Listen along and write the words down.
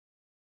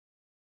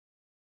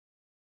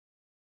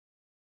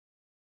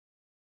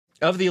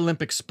of the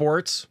Olympic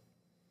sports,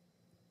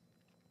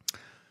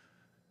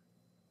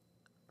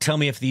 tell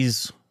me if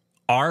these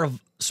are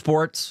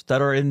sports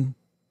that are in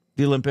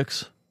the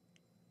Olympics.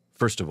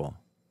 First of all,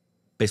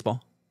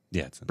 baseball?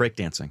 Yeah. It's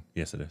breakdancing?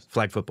 Yes, it is.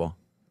 Flag football?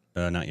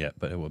 Not yet,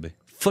 but it will be.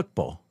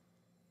 Football?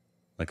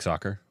 Like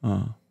soccer?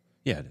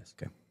 Yeah, it is.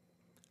 Okay.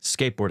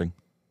 Skateboarding?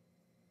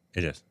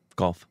 It is.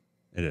 Golf?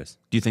 It is.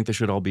 Do you think they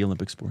should all be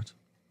Olympic sports?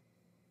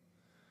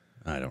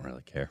 I don't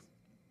really care.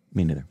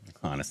 Me neither.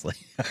 Honestly.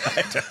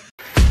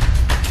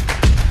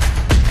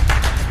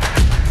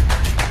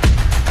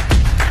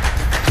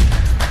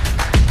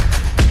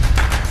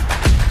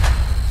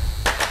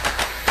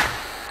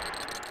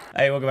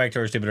 Hey, welcome back to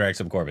our Stupid Rex.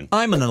 I'm Corbin.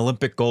 I'm an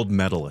Olympic gold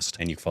medalist.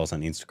 And you can follow us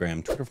on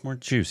Instagram, Twitter for more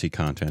juicy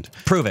content.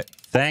 Prove it.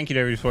 Thank you to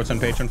everybody sports on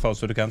Patreon. Follow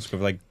us with accounts. Give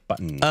a like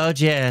button. Oh,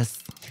 yes.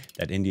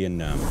 That Indian,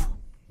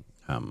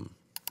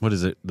 what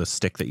is it? The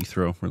stick that you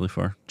throw really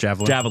far?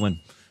 Javelin? Javelin.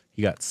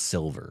 You got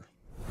silver.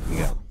 You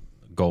got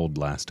gold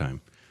last time,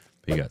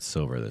 but you got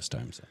silver this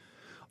time. So.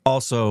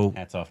 Also,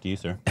 hats off to you,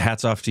 sir.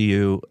 Hats off to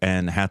you,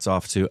 and hats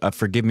off to,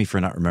 forgive me for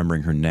not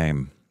remembering her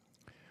name,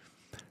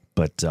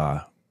 but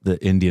the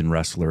Indian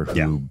wrestler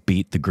who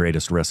beat the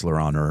greatest wrestler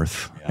on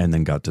earth and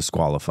then got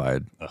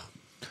disqualified. Ugh.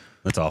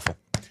 That's awful.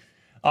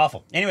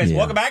 Awful. Anyways,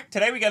 welcome back.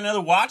 Today we got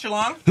another watch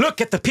along. Look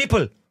at the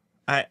people.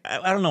 I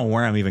don't know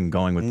where I'm even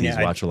going with these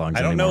watch alongs.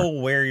 I don't know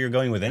where you're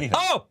going with anything.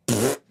 Oh,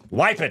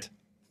 wipe it.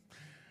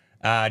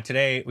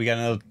 Today we got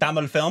another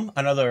Tamil film,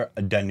 another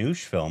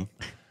Dhanush film,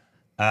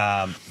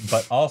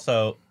 but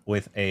also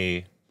with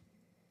a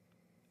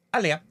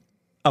Alia.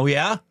 Oh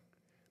yeah,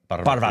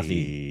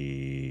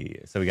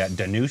 Parvathy. So we got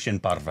Dhanush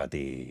and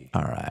Parvathy.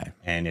 All right.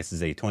 And this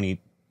is a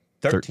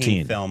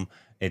 2013 film.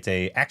 It's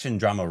a action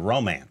drama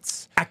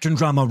romance. Action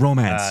drama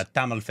romance.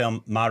 Tamil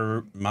film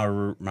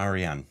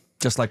Maryan.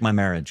 Just like my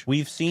marriage.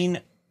 We've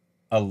seen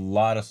a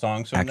lot of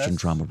songs from action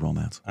drama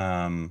romance.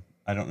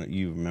 I don't know.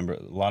 You remember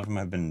a lot of them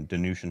have been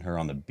Dhanush and her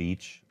on the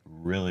beach.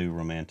 Really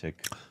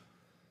romantic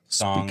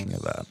songs. Speaking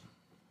of that,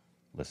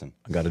 listen,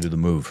 I got to do the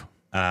move.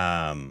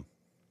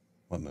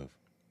 What move?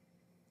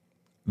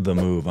 The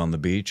move on the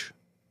beach.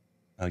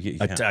 Oh,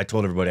 I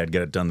told everybody I'd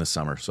get it done this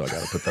summer, so I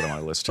got to put that on my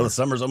list. Well, the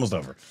summer's almost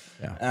over.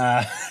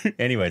 Yeah.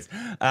 Anyways,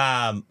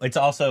 it's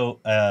also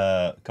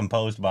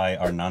composed by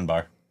our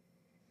Nanbar.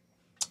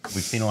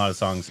 We've seen a lot of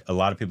songs. A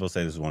lot of people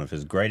say this is one of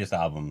his greatest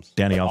albums.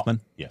 Danny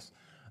Elfman? Yes.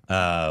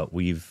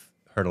 We've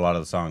heard a lot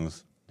of the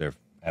songs. They're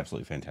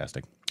absolutely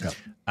fantastic. Yep.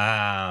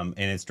 And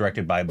it's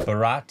directed by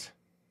Bharat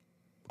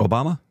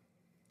Obama?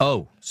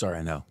 Oh, sorry,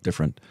 I know.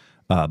 Different.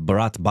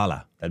 Bharat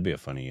Bala. That'd be a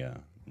funny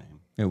name.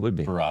 It would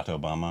be. Bharat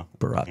Obama.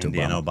 Bharat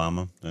Indian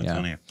Obama. That's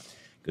funny.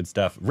 Good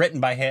stuff. Written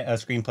by him, a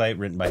screenplay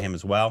written by him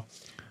as well.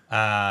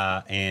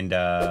 And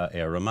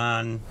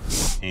Rahman.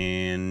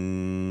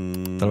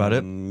 And that about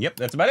it? Yep,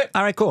 that's about it.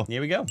 All right, cool. Here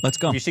we go. Let's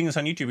go. If you're seeing this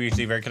on YouTube, you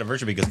see a very cut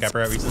version because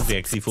copyright reasons, the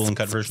XC full and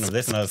cut version of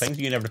this and other things.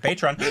 You can never to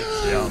Patreon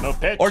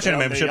or channel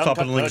memberships. I'll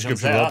put in the link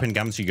description below. Pinned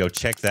comments. You go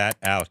check that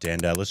out.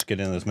 And let's get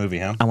into this movie,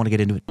 huh? I want to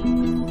get into it.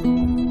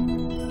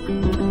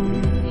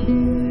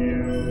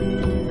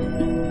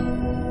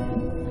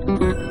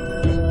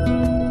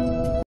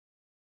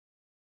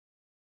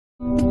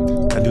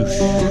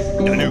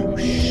 Dhanush.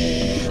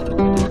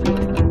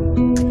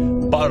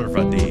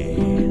 Parvathy.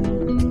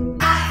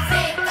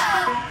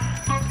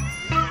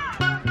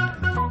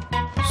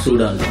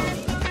 Sudan,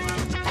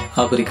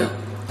 Africa.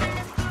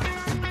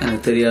 எனக்கு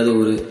தெரியாத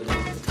ஒரு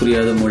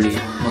புரியாத மொழி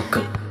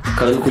மக்கள்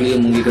கடலுக்குள்ளேயே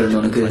முங்கி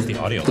கிடந்தவனுக்கு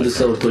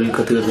புதுசா ஒரு தொழில்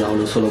கத்துக்கிறது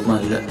அவ்வளவு சுலபமா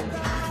இல்லை.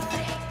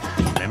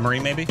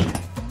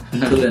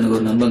 நடுவில் எனக்கு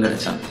ஒரு நண்பன்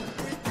கிடைச்சான்.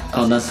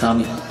 அவன் தான்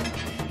சாமி.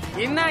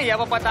 என்ன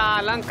எப்ப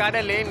பார்த்தாலும்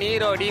கடல்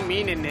நீரோடி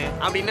மீன்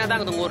அப்படின்னா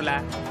தாங்க உங்க ஊர்ல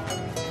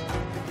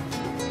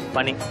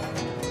பனி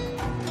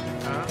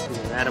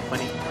வேற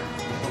பனி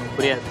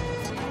புரியாது.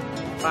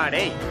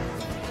 பாடே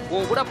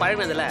உன் கூட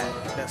பழகினதுல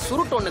இந்த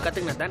சுருட்டு ஒண்ணு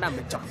கத்துக்கினது தான்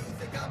மிச்சம்.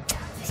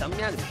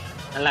 செம்மையா இருக்கு.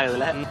 நல்லா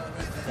இருக்குதுல.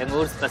 எங்க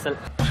ஊர் ஸ்பெஷல்.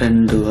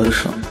 2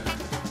 வருஷம்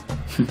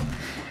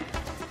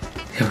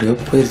எப்படியோ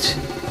போயிருச்சு.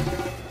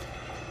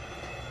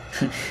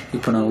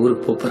 இப்போ நான்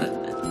ஊருக்கு போறேன்.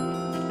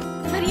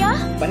 மரியா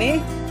பனி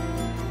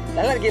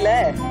நல்லா இருக்கீல?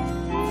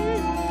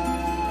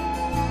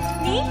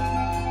 நீ?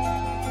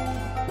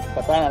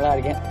 பத்தா நல்லா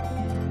இருக்கேன்.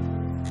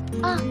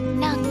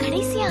 நான்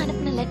கடைசியா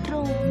அனுப்பின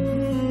லெட்டரும்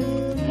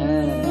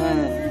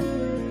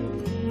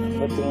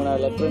 23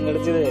 லெட்டரும்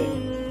கிடைச்சது.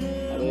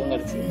 அதுவும்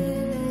கிடைச்சது.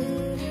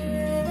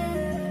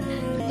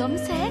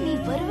 தொம்ச நீ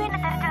வருவேன்னு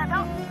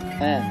தெரிஞ்சதும்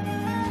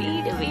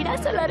வீடு வீடா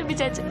சொல்ல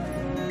ஆரம்பிச்சாச்சு.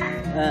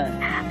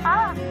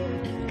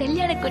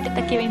 கல்யாண கூட்ட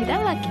தைக்க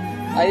வேண்டியதான் பாக்கி.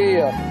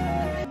 ஐயோ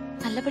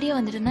நல்லபடியா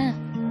வந்துடுன.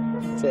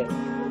 சரி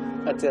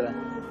வச்சுறேன்.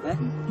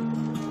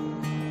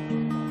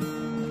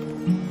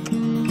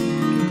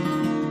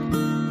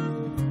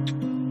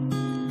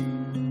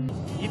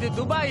 இது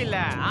துபாய் இல்ல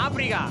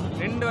ஆப்பிரிக்கா.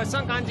 2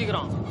 வருஷம்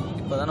காஞ்சிக்கிறோம்.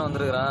 இப்பதானே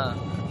வந்திருக்கிறான்.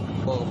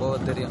 போக போக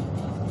தெரியும்.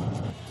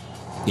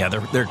 Yeah,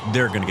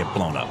 they're going to get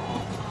blown up.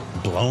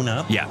 blown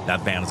up? Yeah, that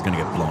van is going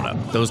to get blown up.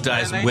 Those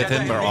guys with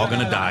him are all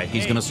going to die.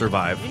 He's going to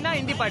survive.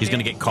 He's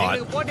going to get caught.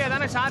 And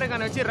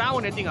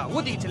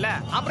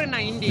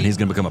he's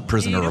going to become a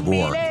prisoner of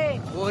war.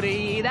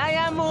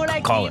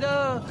 Call it.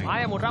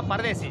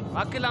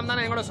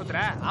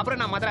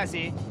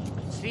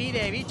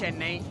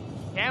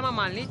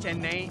 Hemamalni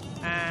Chennai,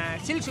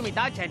 Silk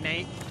Sumita Chennai,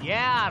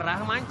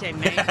 Rahman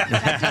Chennai,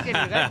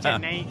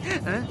 Chennai.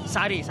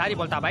 Sorry,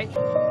 bolta bhai.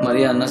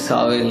 Maryan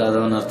சாவே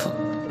இல்லாதவன் அர்த்தம்.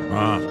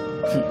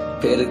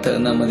 பேருக்கு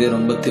தகுந்த மாதிரி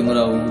ரொம்ப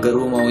திமிராவும்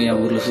கர்வமாவும்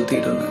என் ஊர்ல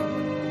சுத்திட்டு இருந்தேன்.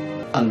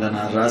 அங்க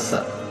நான் ராசா,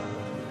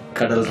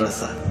 கடல்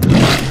ராசா.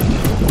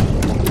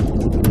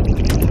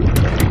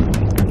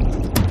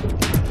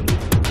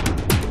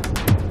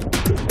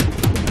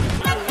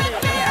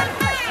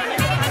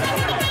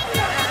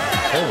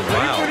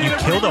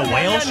 Killed a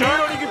whale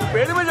shark?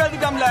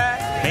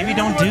 Maybe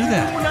don't do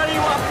that.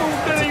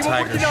 It's a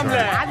tiger shark.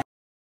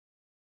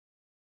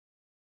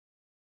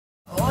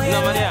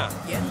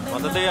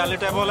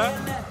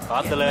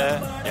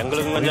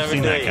 We've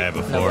seen that guy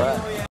before.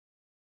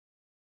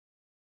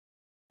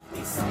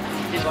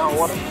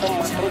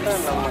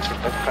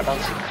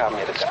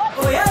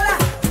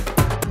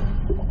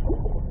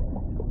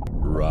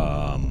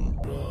 Rum.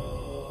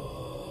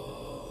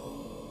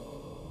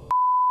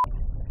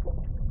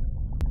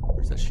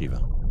 Where's that Shiva?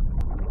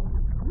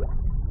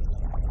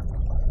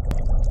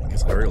 I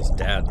guess Ariel's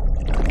dad.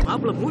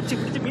 மாப்ள மூச்சு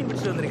பிடிச்சு மீன்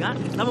பிடிச்சிட்டு வந்திருக்கான்.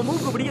 நம்ம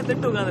மூக்கு பிடிக்க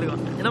திட்டு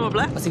உட்கார்ந்திருக்கோம். என்ன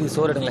மாப்ள? பசிக்கு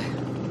சோறு எடுங்களே.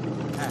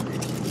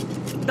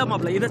 இந்த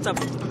மாப்ள இத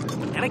சாப்பிடு.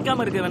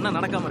 நினைக்காம இருக்க வேணா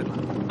நடக்காம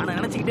இருக்கும். ஆனா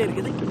நினைச்சிட்டே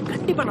இருக்குது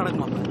கண்டிப்பா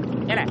நடக்கும் மாப்ள.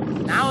 ஏல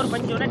நான் ஒரு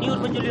பஞ்சு சொன்னா நீ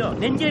ஒரு பஞ்சு சொல்லியோ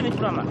நெஞ்சே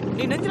விட்டுறாமா.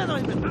 நீ நெஞ்சல தான்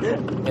வைப்ப.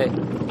 ஏய்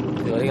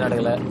இது வரைக்கும்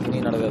நடக்கல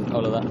இனி நடக்காது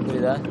அவ்வளவுதான்.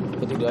 புரியுதா?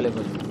 குத்திட்டு வேலைய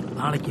போய்.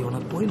 நாளைக்கு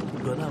உன கோயில்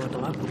கூட்டு வர அவட்ட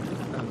வாக்கு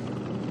கொடுத்துட்டான்.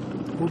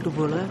 கூட்டு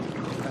போல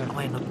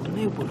அவன் என்ன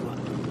பொண்ணே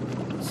போடுவான்.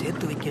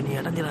 சேர்த்து வைக்க நீ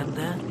அடைஞ்சலா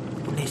இருந்த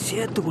உன்னை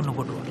சேர்த்து கொண்டு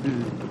போடுவான்.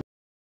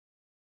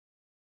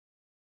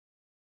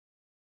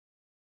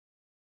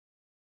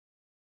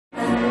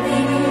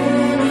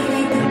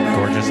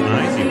 Gorgeous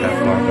eyes you have,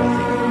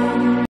 Parvathy.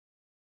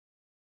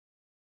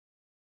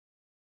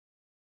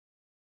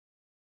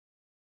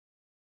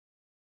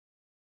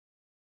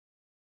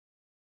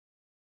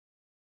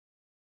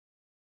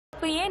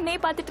 இப்போ ஏன் நே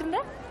பார்த்துட்டு இருந்த?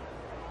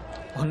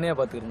 உன்னையா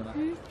பார்த்துட்டு இருந்தேன்.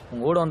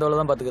 உங்க கூட வந்தவள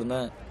தான் பார்த்துட்டு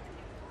இருந்தேன்.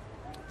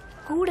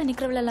 கூட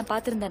நிக்கிறவள எல்லாம்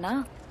பார்த்திருந்தேனா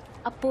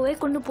அப்போவே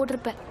கொண்டு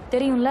போட்டிருப்பேன்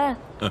தெரியும்ல.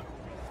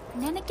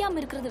 நினைக்காம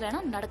இருக்கிறது வேணா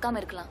நடக்காம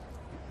இருக்கலாம்.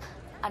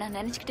 ஆனா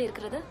நினைச்சிட்டே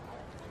இருக்கிறது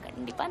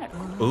கண்டிப்பா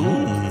நடக்கும்.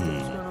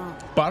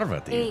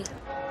 Parvathy.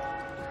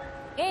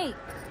 ஏய்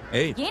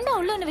ஏன்டா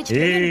உள்ள என்ன வெச்சு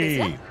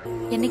பேசுற?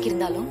 என்னைக்கு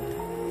இருந்தாலும்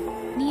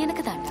நீ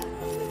எனக்கு தான்டா.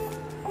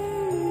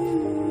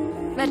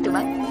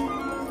 வரட்டுமா?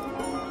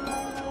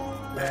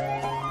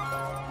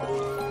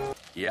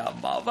 யா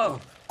மாவா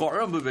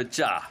குழம்பு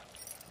வெச்சா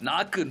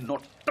நாக்கு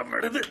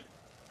நொட்டமிடுது.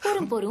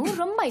 பொறும்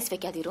ரொம்ப ஐஸ்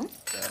வைக்காதீரும்.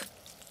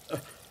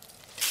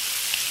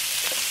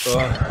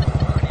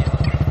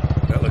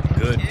 That looked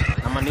good.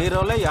 நம்ம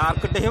நீரோல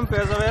யார்கிட்டயும்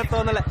பேசவே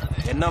தோணல.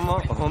 என்னமோ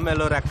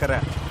ஹோமேல ஒரு அக்கறை.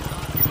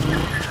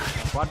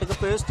 பாட்டுக்கு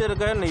பேசிட்டு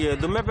இருக்க நீ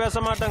எதுவுமே பேச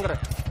மாட்டேங்கிற.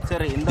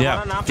 சரி இந்த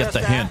வாரம் நான்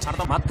பேசுறேன்.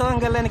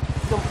 மத்தவங்க எல்லாம்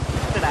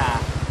எனக்குடா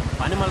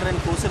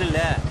பனிமலரன் கூசர் இல்ல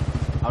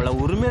அவளை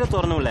உரிமையில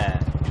தோறணும்ல.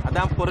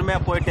 அதான் பொறுமையா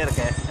போயிட்டே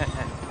இருக்கேன்.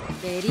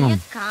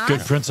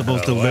 Good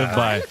principles to live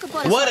by.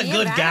 What a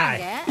good guy.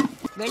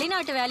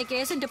 வெளிநாட்டு வேலைக்கு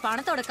ஏசிட்டு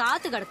பணத்தோட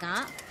காத்து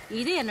கிடக்கான்.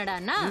 இது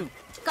என்னடான்னா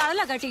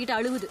கடலை கட்டிக்கிட்டு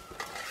அழுகுது.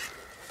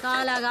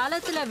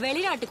 காலகாலத்துல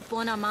வெளிநாட்டுக்கு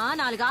போனோமா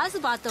 4 காசு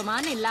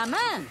பார்த்தோமான்னு இல்லாம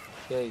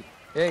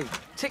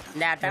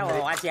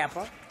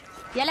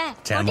ஏல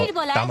கூட்டிட்டு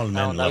போல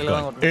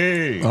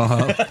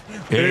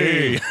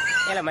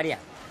மரியா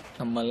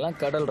நம்ம எல்லாம்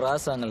கடல்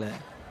ராசாங்களே.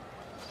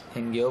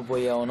 எங்கேயோ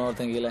போய் அவனோ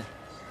ஒருத்தங்கல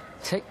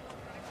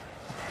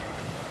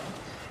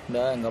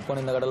எங்க அப்பா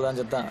இந்த கடல் தான்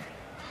செத்தான்.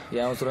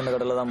 என் உசுர இந்த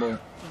கடல்ல தான்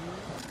போகும்.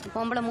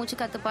 பொம்பளை மூச்சு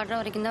கத்து பாடுற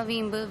வரைக்கும் தான்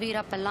வீம்பு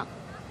வீரப்பெல்லாம்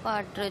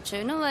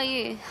பாட்டுச்சுன்னு வை.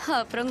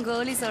 அப்புறம்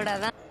கோலி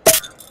சோடாதான்.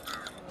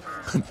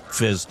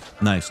 Fizz.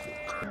 Nice.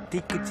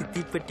 தீக்குச்சி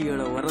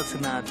தீப்பெட்டியோட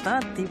உரசுனா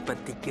தான்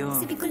தீப்பத்திக்கும்.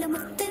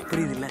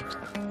 புரியுதுல்ல?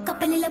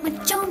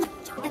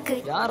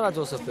 யாரா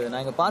ஜோசப்?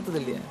 நான் இங்க பார்த்தது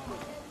இல்லையே.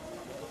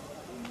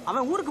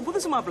 அவன் ஊருக்கு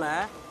புதுசு மாப்ள.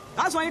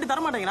 காசு வாங்கிட்டு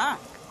தர மாட்டேங்கிறா.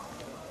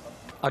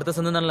 அடுத்த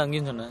சந்து நாள்ல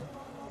அங்கேயும் சொன்னேன்.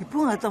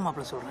 இப்பவும் அதான்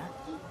மாப்ள சொல்றேன்.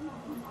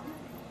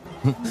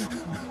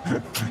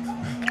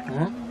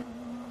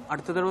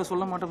 அடுத்த தடவை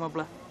சொல்ல மாட்டேன்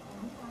மாப்ள.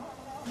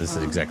 This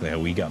is exactly how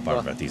we got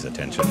Parvathy's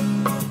attention.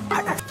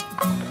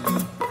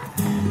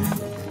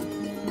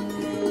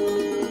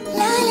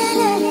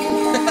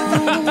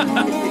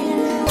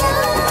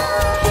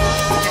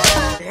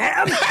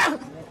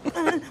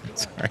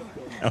 Sorry,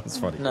 that was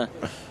funny.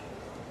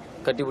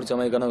 கட்டி பிடிச்ச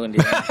மாதிரி கனவு கண்டி.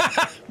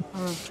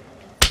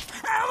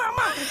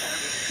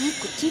 நீ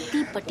குச்சி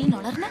தீப்பட்டி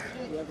நொளர்ன.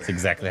 That's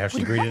exactly how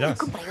she greeted us.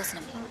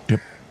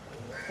 Yep.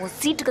 உன்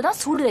சீட்டுக்கு தான்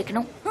சூடு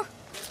வைக்கணும்.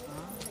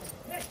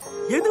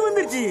 எது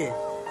வந்துருச்சு?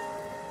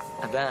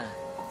 அதான்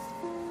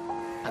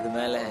அது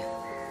மேல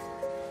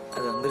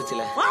அது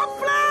வந்துருச்சுல.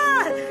 மாப்ள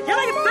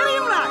எனக்கு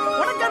தெரியும்டா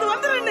உனக்கு அது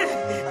வந்துருன்னு.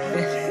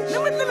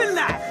 நிமித்தம்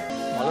இல்ல.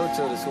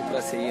 மலோச்சோறு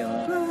சூப்பரா செய்யும்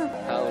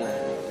அவள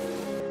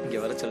இங்க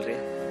வர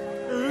சொல்றியா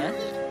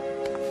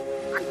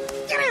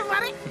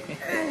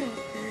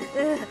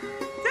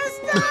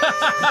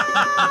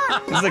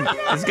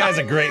This guy's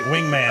a great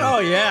wingman. Oh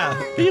yeah,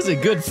 he's a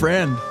good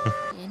friend.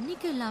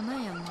 என்னைக்கு இல்லாம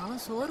என்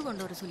மகன் சோறு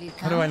கொண்டு வர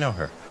சொல்லிருக்கான். How do I know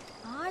her?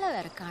 ஆள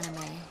வேற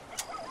காணமே.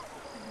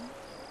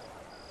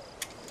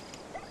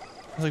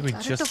 I think we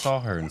just saw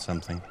her in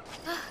something.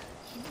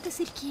 இந்த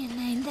சிரிக்கி என்ன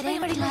இந்த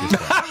ரேவடில.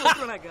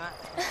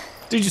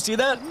 Did you see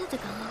that?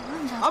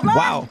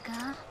 Wow.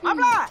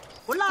 மாப்ள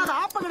உள்ள அந்த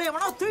ஆப்பங்கடைய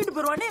எவனோ தூக்கிட்டு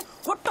போறவானே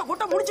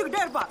கொட்ட முடிச்சிட்டே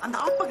இருப்பா. அந்த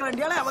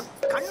ஆப்பங்கடையால அவ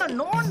கண்ணை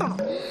நோண்டணும்.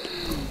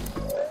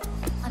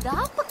 அந்த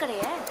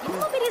ஆப்பக்கடைய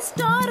இன்னும் பெரிய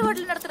ஸ்டார்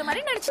ஹோட்டல் நடத்துற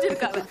மாதிரி நடிச்சிட்டு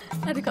இருக்காங்க.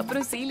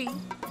 அதுக்கப்புறம் சீலி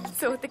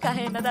சோத்துக்காக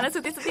என்னதான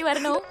சுத்தி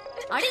வரணும்.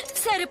 அடி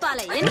செருப்பால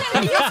என்ன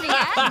யோசிக்கிறீங்க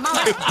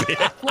மாமா?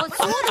 ஓ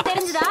சூடு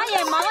தெரிஞ்சதா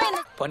என் மாமா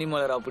என்ன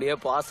பனிமலர் அப்படியே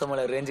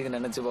பாசமலர் ரேஞ்சுக்கு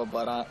நினைச்சு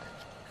பாப்பாராம்.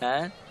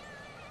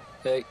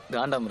 ஏய்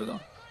காண்டாம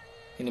இருக்கும்.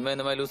 இனிமே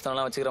இந்த மாதிரி லூஸ்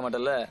தனலாம் வச்சுக்கிற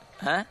மாட்டல்ல?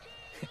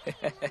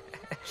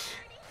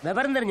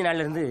 விவரம் தெரிஞ்ச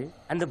நாள்ல இருந்து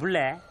அந்த புள்ள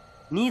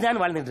நீ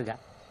தான் வாழ்ந்துட்டு இருக்கா.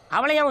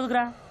 அவளை ஏன்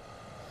ஒதுக்குறா?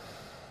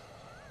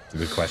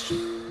 Good question.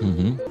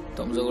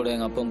 தம்ச கூட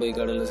எங்க அப்பா போய்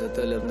கடல்ல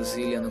செத்ததுல இருந்து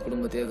சீலி அந்த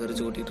குடும்பத்தையே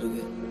கரிச்சு ஓட்டிட்டு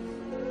இருக்கு.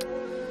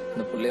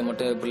 இந்த புள்ளைய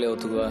மட்டும் புள்ளைய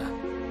ஒத்துக்குவா?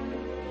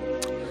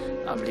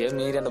 அப்படியே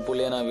மீறி அந்த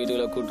புள்ளைய நான்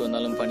வீட்டுக்குள்ள கூட்டு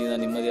வந்தாலும்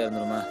பண்ணிதான் நிம்மதியா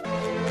இருந்துருமா?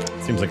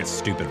 Seems like a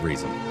stupid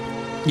reason.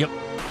 Yep.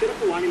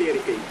 சிறப்பு வானிலை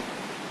அறிக்கை.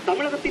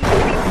 தமிழகத்தின்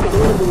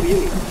கடலோர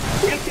பகுதியில்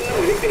புயல் சின்னம்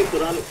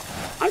நிலைத்திருப்பதால்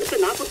அடுத்த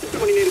 48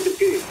 மணி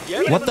நேரத்திற்கு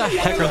What the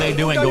heck are they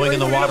doing going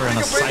in the water and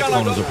a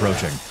cyclone is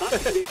approaching?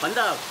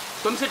 வந்தா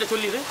தொம்சிட்ட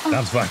சொல்லிடு.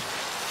 Sounds fun.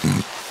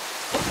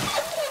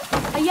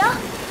 ஐயா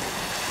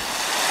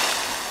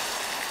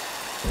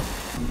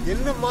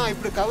என்னம்மா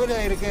இப்படி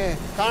கவலையா இருக்கு?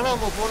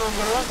 காணாம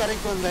போனவங்கெல்லாம்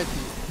கரைக்கு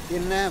வந்தாச்சு.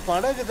 என்ன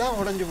படகு தான்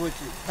உடைஞ்சு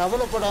போச்சு.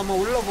 கவலைப்படாம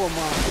உள்ள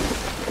போமா.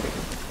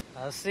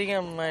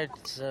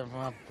 அசிங்கமாயிடுச்சு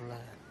மாப்பிள்ள.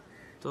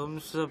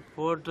 தும்ச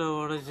போட்டு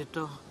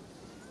உடைச்சிட்டோம்.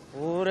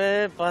 ஊரே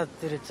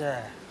பார்த்துருச்ச.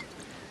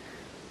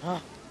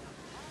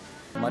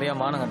 மரியா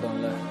மானம்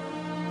கட்டோம்ல.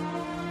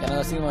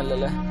 எனக்கு அசிங்கமா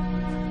இல்லைல்ல?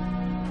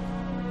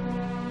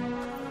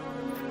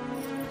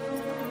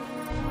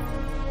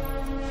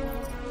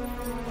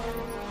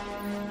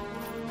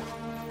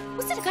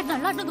 உசுறு கட்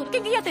நல்லா உனக்கு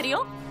எங்கயா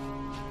தெரியும்?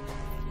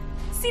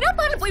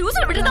 சிராபால போய்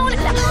உசுறு விடுறதா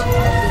உனக்கு?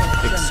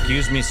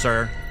 Excuse me, sir.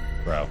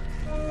 Bro.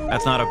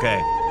 That's not okay.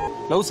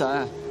 லவ்ஸா?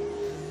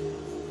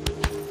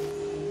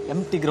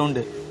 Empty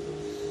ground.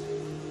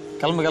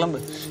 கிளம்பு.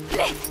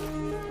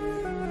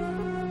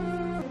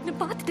 நீ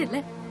பாத்துட்டல?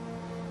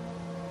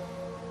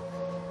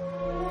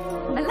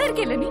 நல்லா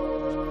இருக்கேல்ல நீ?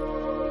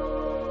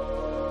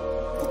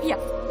 யா.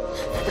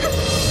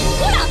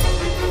 போடா.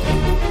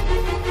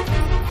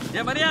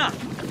 ஏ மரியா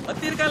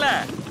அத்தி இருக்கால?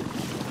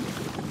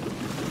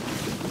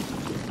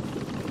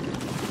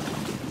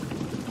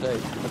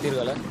 டேய் அத்தி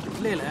இருக்கால?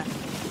 இல்ல.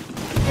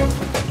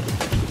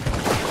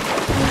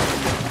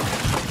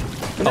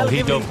 Oh, he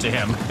doped to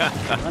him.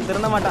 நான்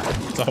திருந்த மாட்டேன்.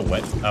 It's all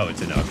wet. Oh,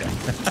 it's in okay.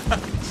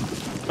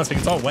 I was like,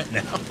 it's all wet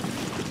now.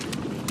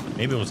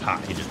 Maybe it was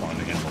hot. He just wanted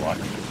to get in the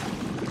water.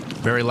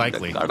 Very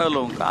likely.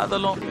 கடலும்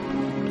காதலும்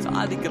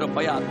சாதிக்கிற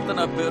பையன்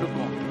அத்தனை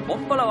பேருக்கும்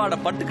பொம்பளை வாட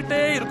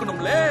பட்டுக்கிட்டே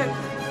இருக்கணும்லே.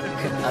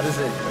 அது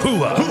சரி.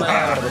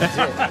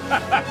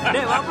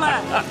 டேய் மாப்ள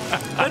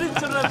பெரிய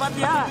சொல்ற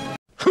பாத்தியா?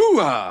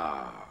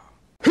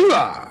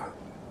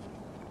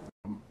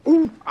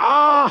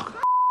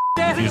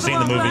 If you've seen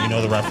the movie, you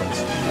know the reference.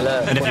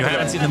 And if you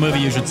haven't seen the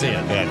movie, you should see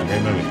it. Yeah, it's a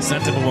great movie.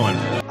 Sensible woman.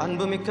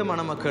 அன்புமிக்க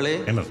மணமக்களே,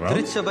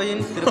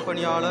 திருச்சபையின்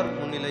திருப்பணியாளர்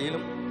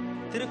முன்னிலையிலும்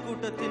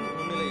திருக்கூட்டத்தின்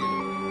முன்னிலையிலும்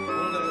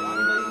உங்கள்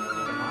அன்பை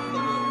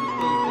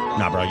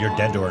Nah, bro, you're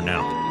dead to her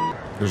now.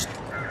 There's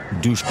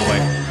douche boy.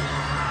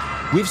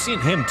 We've seen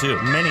him too.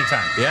 Many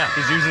times. Yeah.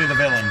 He's usually the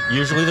villain.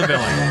 Usually the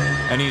villain.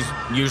 And he's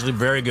usually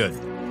very good.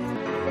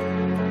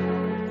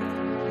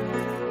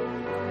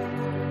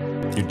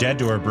 You're dead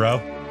to her, bro.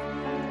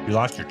 You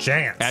lost your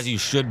chance. As you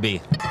should be.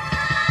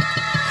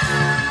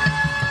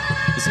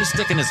 Is he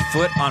sticking his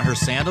foot on her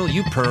sandal?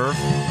 You perv.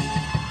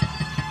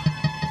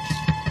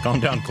 Calm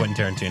down, Quentin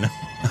Tarantino.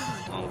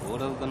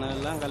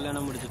 ஊடகத்தினெல்லாம்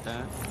கல்யாணம்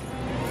முடிச்சுட்டேன்.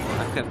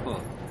 எப்போ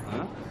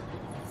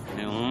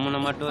உம்மனை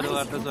மட்டும் ஒரு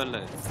வார்த்தை சொல்லு.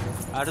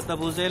 அடுத்த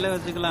பூசையில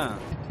வச்சுக்கலாம்.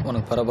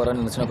 உனக்கு பரபரன்னு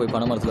இருந்துச்சுன்னா போய்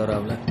பண மரத்தில்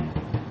வராவில்.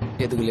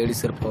 எதுக்கு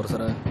லேடிஸ் இருப்ப ஒரு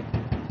சார்?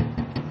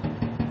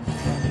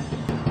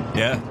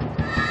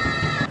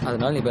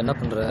 அதனால நீ இப்போ என்ன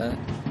பண்ணுற?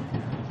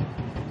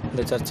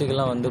 இந்த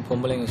சர்ச்சுக்கெல்லாம் வந்து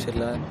பொம்பளைங்க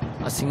விஷயத்தில்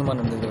அசிங்கமாக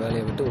நடந்துக்கிற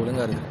வேலையை விட்டு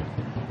ஒழுங்காக இருக்கு.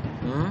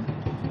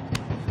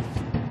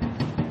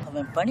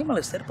 அவன்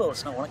பனிமலை செருப்ப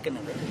வருஷம் உனக்கு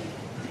என்னது?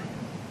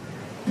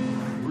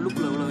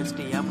 உள்ளுக்குள்ள இவ்வளோ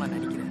வச்சுட்டு ஏமா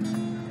நடிக்கிறேன்?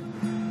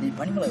 நீ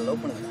பனிமலை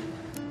லவ் பண்ணுற?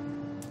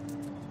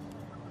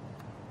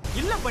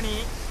 இல்ல பனி,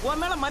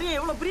 உன் மேல மரியா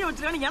எவ்வளவு பிரியம்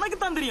வச்சிருக்கான்னு எனக்கு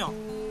தான் தெரியும்.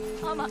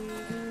 ஆமா,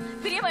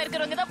 பிரியமா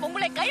இருக்கிறவங்க தான்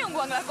பொம்பளை கை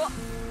வாங்குவாங்களாக்கும்.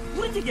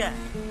 புரிஞ்சுக்க,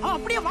 அவன்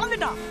அப்படியே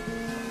வாழ்ந்துட்டான்.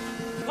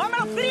 உன்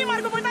மேல பிரியமா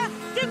இருக்க போயிட்டா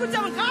தீ குச்சி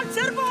அவன் கால்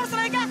செருப்பு வருஷம்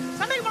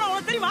சண்டைக்கு போனா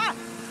உனக்கு தெரியுமா?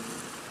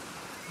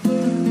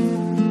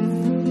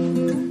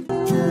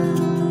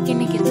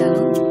 என்னைக்கு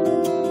இருந்தாலும்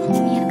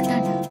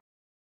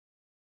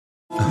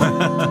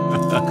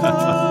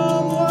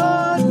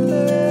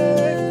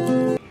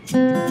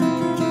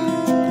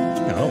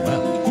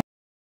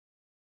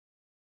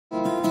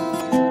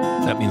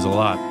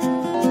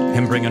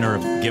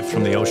gift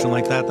from the ocean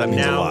like that, that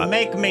means a lot. Now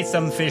make me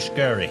some fish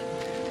curry.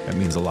 That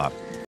means a lot.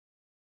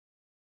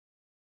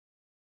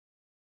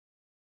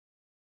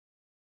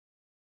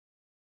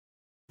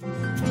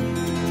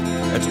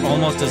 It's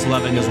almost as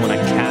loving as when a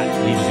cat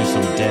leaves you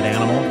some dead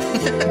animal.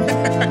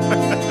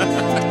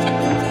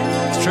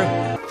 It's true.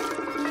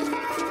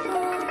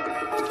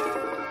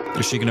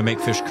 Is she gonna make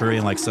fish curry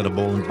and like set a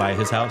bowl by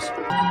his house?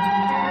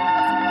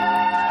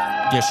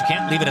 Yeah, she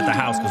can't leave it at the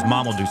house because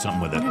mom will do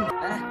something with it.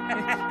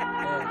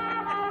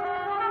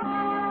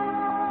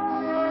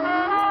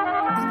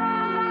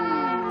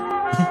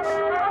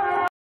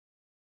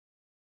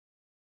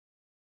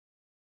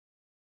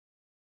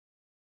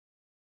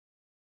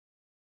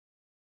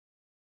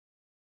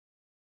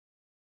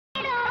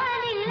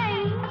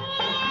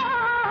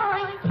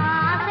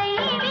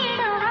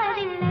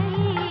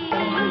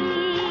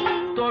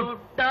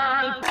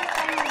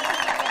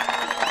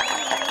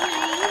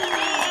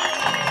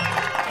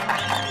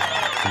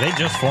 They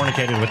just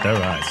fornicated with their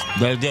eyes.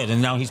 They did,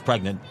 and now he's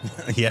pregnant.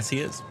 Yes, he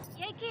is.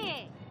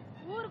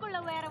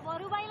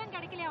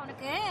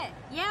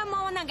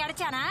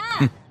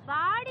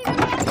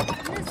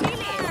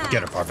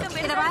 Get her,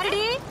 Parvathy.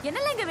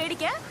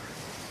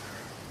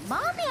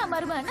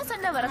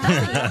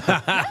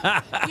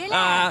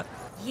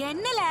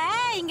 என்னல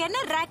இங்க என்ன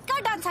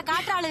record dance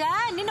காட்றாளுங்க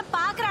நின்னு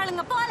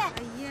பாக்குறாளுங்க போல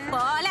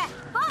போல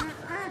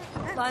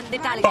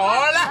வந்துட்டாளுங்க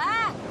போல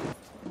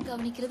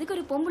கவனிக்கிறதுக்கு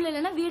ஒரு பொம்பளை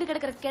இல்லனா வீடு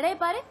கிடக்குற கிடையே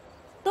பாரு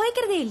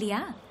தோய்க்கிறதே இல்லையா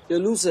ஏ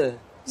லூசே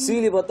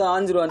சீலி பார்த்தா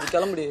ஆஞ்சிரும்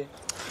கிளம்படி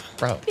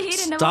bro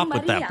stop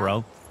with that bro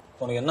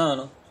உனக்கு என்ன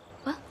வேணும்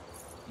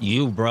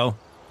you bro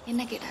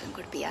என்ன கேட்டாலும்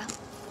கொடுப்பியா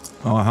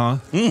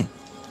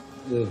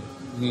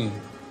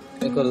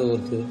கேக்குறது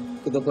ஒருத்து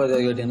குதப்பா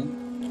ஏதாவது கேட்டேனா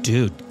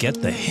dude get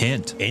the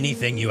hint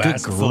anything you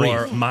ask for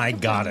my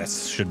goddess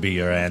should be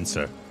your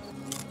answer.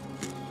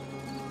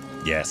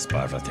 Yes,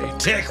 Parvathy.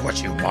 Take what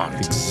you want.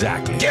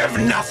 Exactly. Give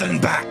nothing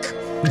back.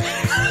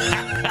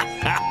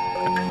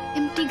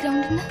 empty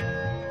ground na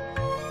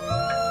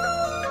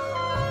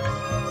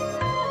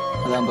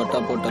அதான் பட்டா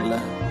போட்டல்ல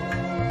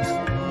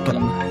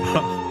கிளம்பு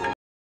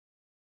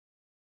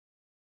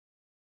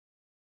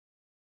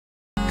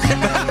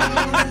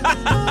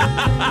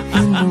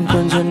இன்னும்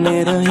கொஞ்சம்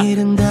நேரம்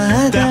இருந்தா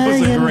that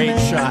was a great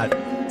shot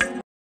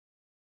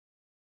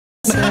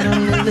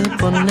Saranthu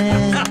பொண்ணே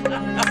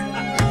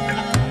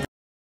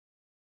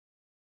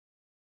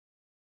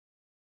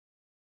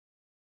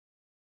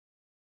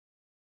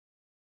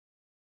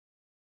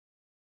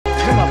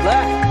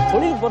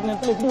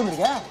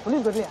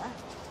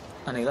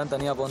அன்னைக்குதான்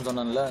தனியா போன்னு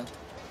சொன்னேன்ல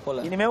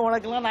போல இனிமே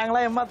உனக்கெல்லாம்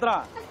நாங்களா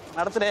ஏமாத்துறோம்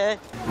நடத்துறே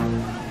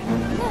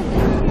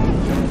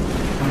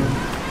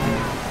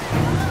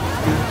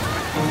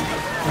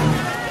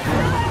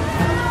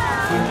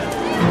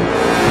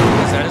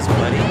is that his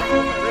buddy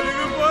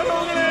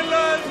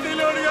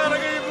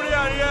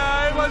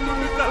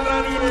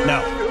No,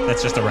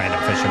 that's just a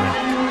random fisherman.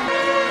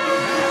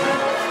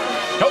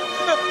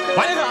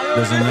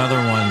 There's another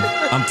one.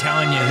 I'm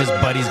telling you, his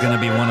buddy's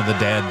gonna be one of the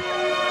dead.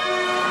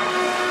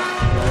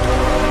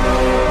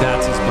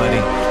 That's his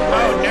buddy.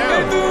 Oh no!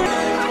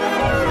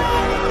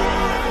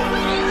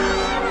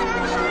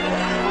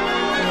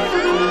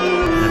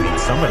 I mean,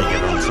 somebody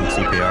give him some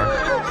CPR.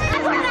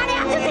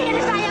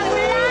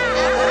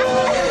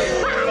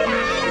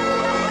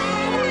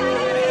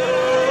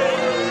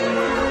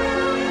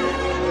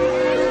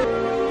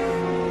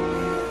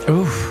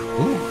 Oof.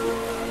 Ooh.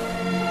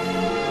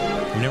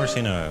 You've never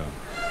seen a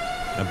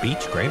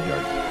beach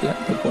graveyard.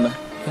 ஏன் போன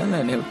ஏன்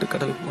என்னை விட்டு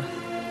கடலுக்கு போன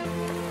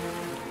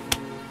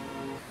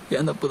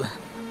ஏன் தப்புத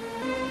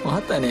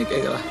மாத்தா என்னைய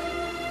கேக்குறா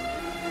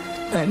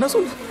நான் என்ன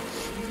சொல்ல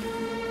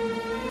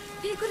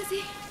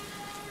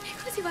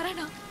குருசி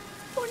வரானா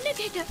பொண்ணு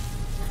கேட்ட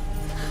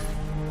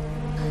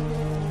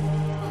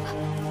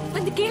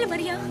வந்து கேளு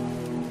Maria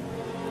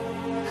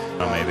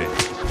Oh, maybe.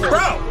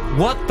 Bro!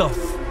 What the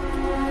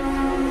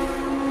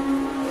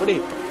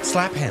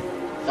Slap him.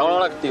 Oh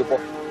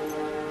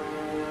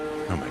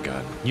my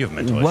god. You have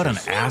mental What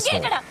issues. an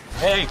asshole.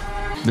 Hey.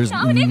 There's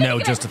no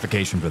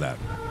justification for that.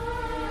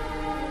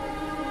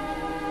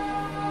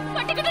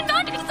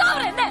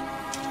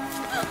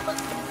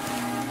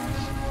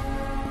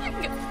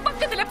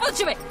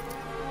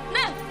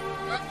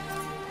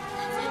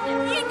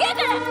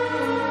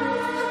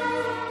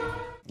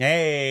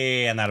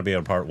 Hey, and that'll be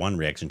our part 1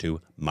 reaction to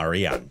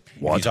Maryan.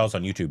 If you saw us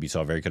on YouTube, you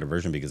saw a very good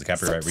version because of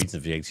copyright reasons. If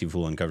you see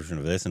full uncoversion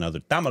of this and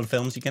other Tamil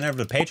films, you can have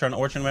the Patreon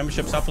or channel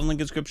membership. Stop the link in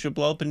the description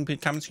below. Pin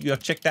comments. You go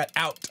check that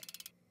out.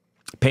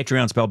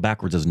 Patreon spelled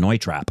backwards is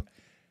Neutrap.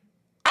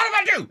 What do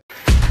I do?